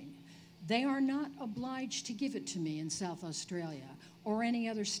it to me. They are not obliged to give it to me in South Australia or any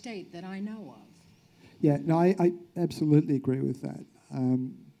other state that I know of. Yeah, no, I absolutely agree with that.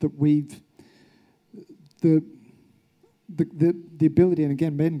 That we've the ability, and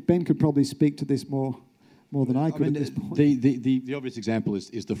again, Ben could probably speak to this more than I could at this point. The obvious example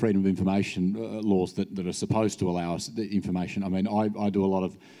is the freedom of information laws that are supposed to allow us the information. I mean, I do a lot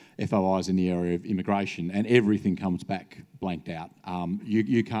of FOIs in the area of immigration, and everything comes back blanked out.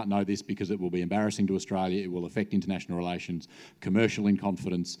 You can't know this because it will be embarrassing to Australia. It will affect international relations, commercial in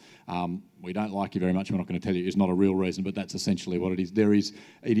confidence. We don't like you very much. We're not going to tell you. It's not a real reason, but that's essentially what it is.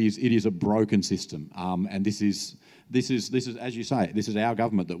 It is a broken system, and this is, as you say, this is our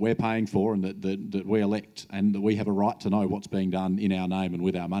government that we're paying for and that we elect, and that we have a right to know what's being done in our name and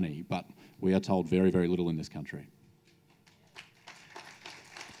with our money. But we are told very, very little in this country.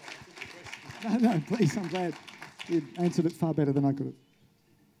 No, please, I'm glad you answered it far better than I could have.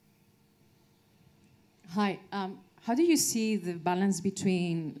 Hi. How do you see the balance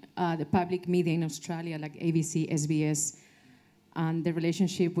between the public media in Australia, like ABC, SBS, and the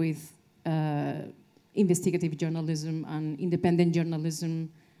relationship with investigative journalism and independent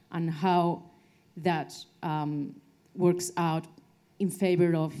journalism, and how that works out in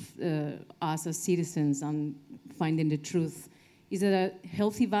favor of us as citizens and finding the truth? Is it a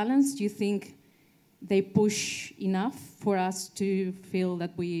healthy balance? Do you think they push enough for us to feel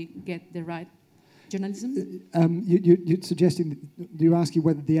that we get the right journalism? You're suggesting, you're asking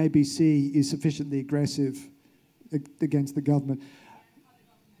whether the ABC is sufficiently aggressive against the government.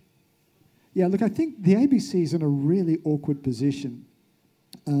 Yeah, look, I think the ABC is in a really awkward position.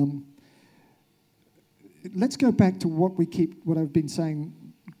 Let's go back to what I've been saying,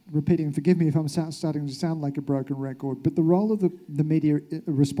 repeating, and forgive me if I'm starting to sound like a broken record, but the role of the media,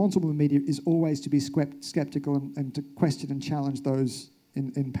 responsible media, is always to be sceptical and to question and challenge those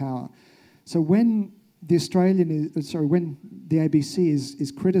in power. So when the when the ABC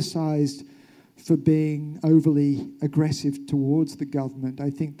is criticised for being overly aggressive towards the government, I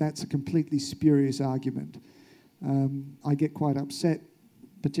think that's a completely spurious argument. I get quite upset,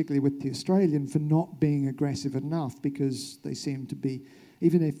 particularly with the Australian, for not being aggressive enough, because they seem to be,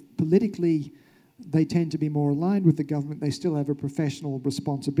 even if politically they tend to be more aligned with the government, they still have a professional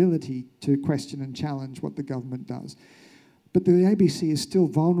responsibility to question and challenge what the government does. But the ABC is still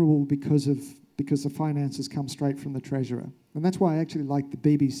vulnerable because the finances come straight from the Treasurer. And that's why I actually like the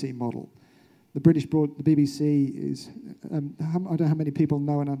BBC model. The BBC is, I don't know how many people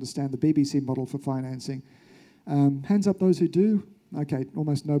know and understand the BBC model for financing. Hands up those who do. Okay,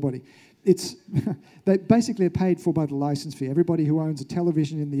 almost nobody. It's they basically are paid for by the license fee. Everybody who owns a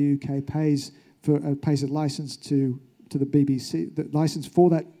television in the UK pays a license to the BBC, the license for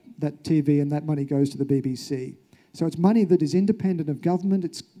that TV, and that money goes to the BBC. So it's money that is independent of government.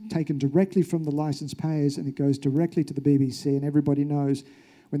 It's taken directly from the license payers, and it goes directly to the BBC. And everybody knows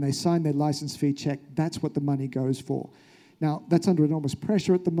when they sign their license fee check, that's what the money goes for. Now, that's under enormous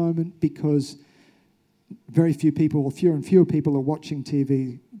pressure at the moment because very few people, or fewer and fewer people, are watching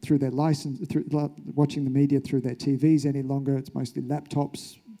TV through their license, watching the media through their TVs any longer. It's mostly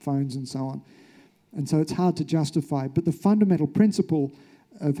laptops, phones, and so on. And so it's hard to justify. But the fundamental principle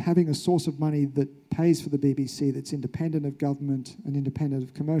of having a source of money that pays for the BBC that's independent of government and independent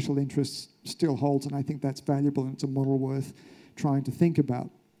of commercial interests still holds, and I think that's valuable, and it's a model worth trying to think about.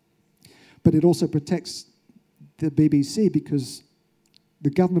 But it also protects the BBC because the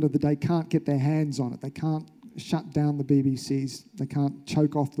government of the day can't get their hands on it. They can't shut down the BBC's, they can't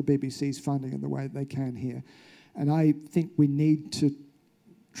choke off the BBC's funding in the way that they can here. And I think we need to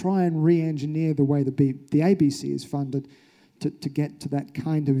try and re-engineer the way the ABC is funded to get to that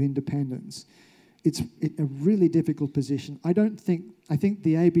kind of independence. It's a really difficult position. I think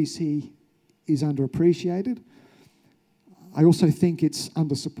the ABC is underappreciated. I also think it's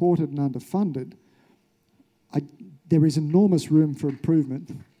under-supported and underfunded. There is enormous room for improvement.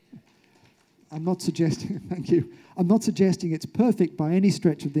 I'm not suggesting, thank you, I'm not suggesting it's perfect by any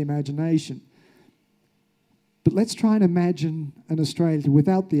stretch of the imagination. But let's try and imagine an Australia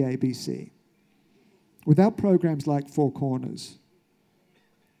without the ABC, without programs like Four Corners.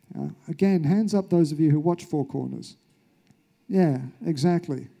 Again, hands up those of you who watch Four Corners. Yeah,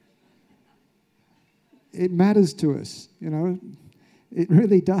 exactly. It matters to us, you know. It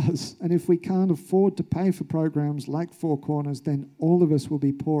really does. And if we can't afford to pay for programs like Four Corners, then all of us will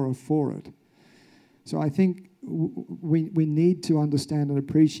be poorer for it. So I think we need to understand and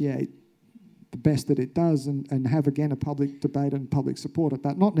appreciate the best that it does and have, again, a public debate and public support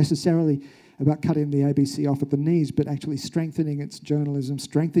about, not necessarily about cutting the ABC off at the knees, but actually strengthening its journalism,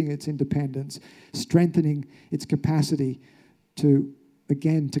 strengthening its independence, strengthening its capacity to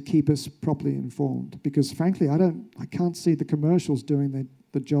keep us properly informed. Because frankly, I can't see the commercials doing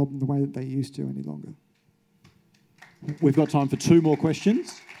the job in the way that they used to any longer. We've got time for two more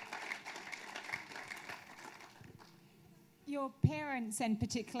questions. Your parents, and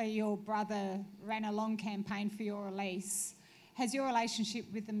particularly your brother, ran a long campaign for your release. Has your relationship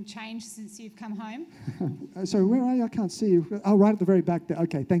with them changed since you've come home? Sorry, where are you? I can't see you. Oh, right at the very back there.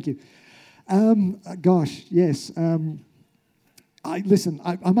 Okay, thank you. Gosh, yes. I'm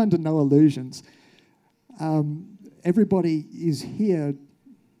under no illusions. Everybody is here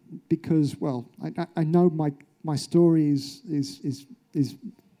because, well, I know my story is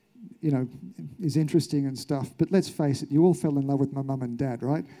interesting and stuff. But let's face it, you all fell in love with my mum and dad,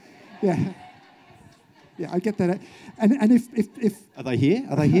 right? Yeah. Yeah, I get that. And if are they here?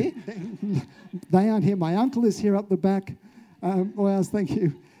 Are they here? They aren't here. My uncle is here up the back. Well, thank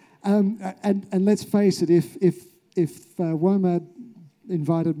you. And let's face it, if WOMAD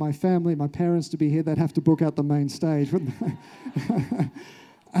invited my family, my parents to be here, they'd have to book out the main stage, wouldn't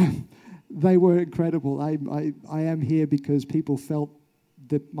they? They were incredible. I am here because people felt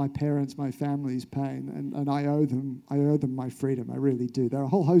that my parents, my family's pain, and I owe them my freedom. I really do. There are a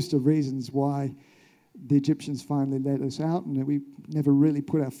whole host of reasons why the Egyptians finally let us out, and we never really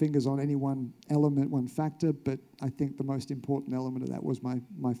put our fingers on any one element, one factor, but I think the most important element of that was my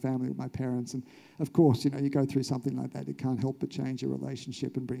family, my parents. And of course, you go through something like that, it can't help but change your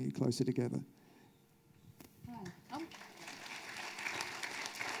relationship and bring you closer together.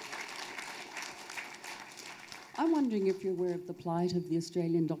 I'm wondering if you're aware of the plight of the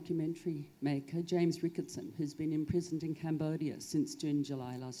Australian documentary maker, James Ricketson, who's been imprisoned in Cambodia since June,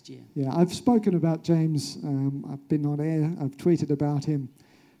 July last year. Yeah, I've spoken about James. I've been on air. I've tweeted about him.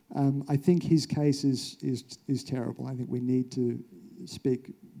 I think his case is terrible. I think we need to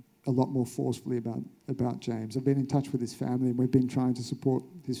speak a lot more forcefully about James. I've been in touch with his family, and we've been trying to support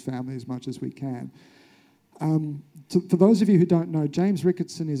his family as much as we can. For those of you who don't know, James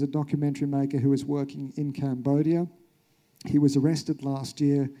Ricketson is a documentary maker who is working in Cambodia. He was arrested last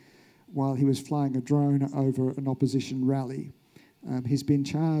year while he was flying a drone over an opposition rally. He's been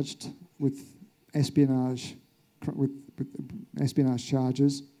charged with espionage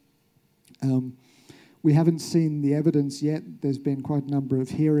charges. We haven't seen the evidence yet. There's been quite a number of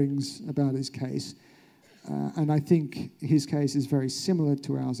hearings about his case. And I think his case is very similar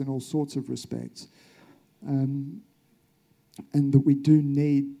to ours in all sorts of respects. And that we do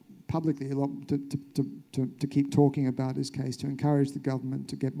need publicly a lot to keep talking about his case, to encourage the government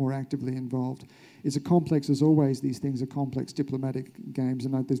to get more actively involved. It's a complex, as always, these things are complex diplomatic games,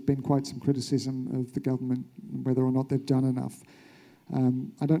 and there's been quite some criticism of the government, whether or not they've done enough.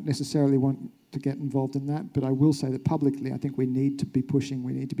 I don't necessarily want to get involved in that, but I will say that publicly I think we need to be pushing,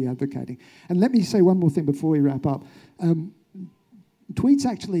 we need to be advocating. And let me say one more thing before we wrap up. Tweets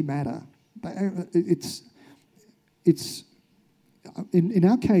actually matter. In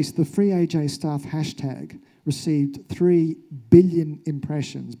our case, the Free AJ Staff hashtag received 3 billion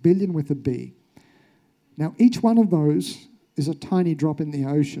impressions, billion with a B. Now, each one of those is a tiny drop in the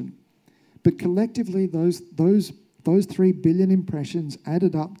ocean, but collectively those 3 billion impressions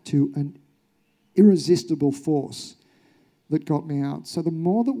added up to an irresistible force that got me out. So the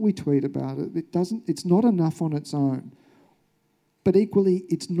more that we tweet about it, it's not enough on its own, but equally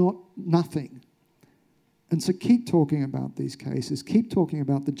it's not nothing. And so keep talking about these cases, keep talking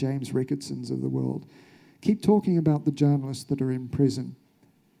about the James Rickardsons of the world, keep talking about the journalists that are in prison.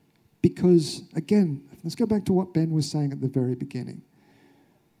 Because, again, let's go back to what Ben was saying at the very beginning.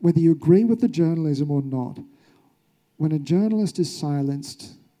 Whether you agree with the journalism or not, when a journalist is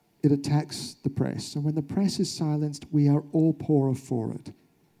silenced, it attacks the press. And when the press is silenced, we are all poorer for it.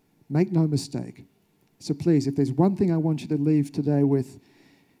 Make no mistake. So please, if there's one thing I want you to leave today with,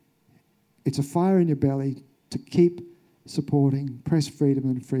 it's a fire in your belly to keep supporting press freedom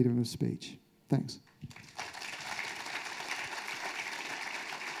and freedom of speech. Thanks.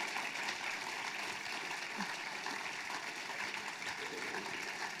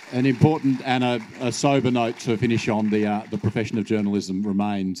 An important and a sober note to finish on, the profession of journalism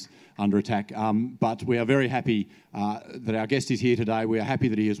remains under attack. But we are very happy that our guest is here today. We are happy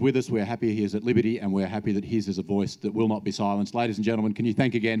that he is with us. We are happy he is at liberty, and we are happy that his is a voice that will not be silenced. Ladies and gentlemen, can you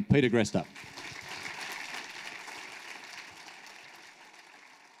thank again Peter Greste?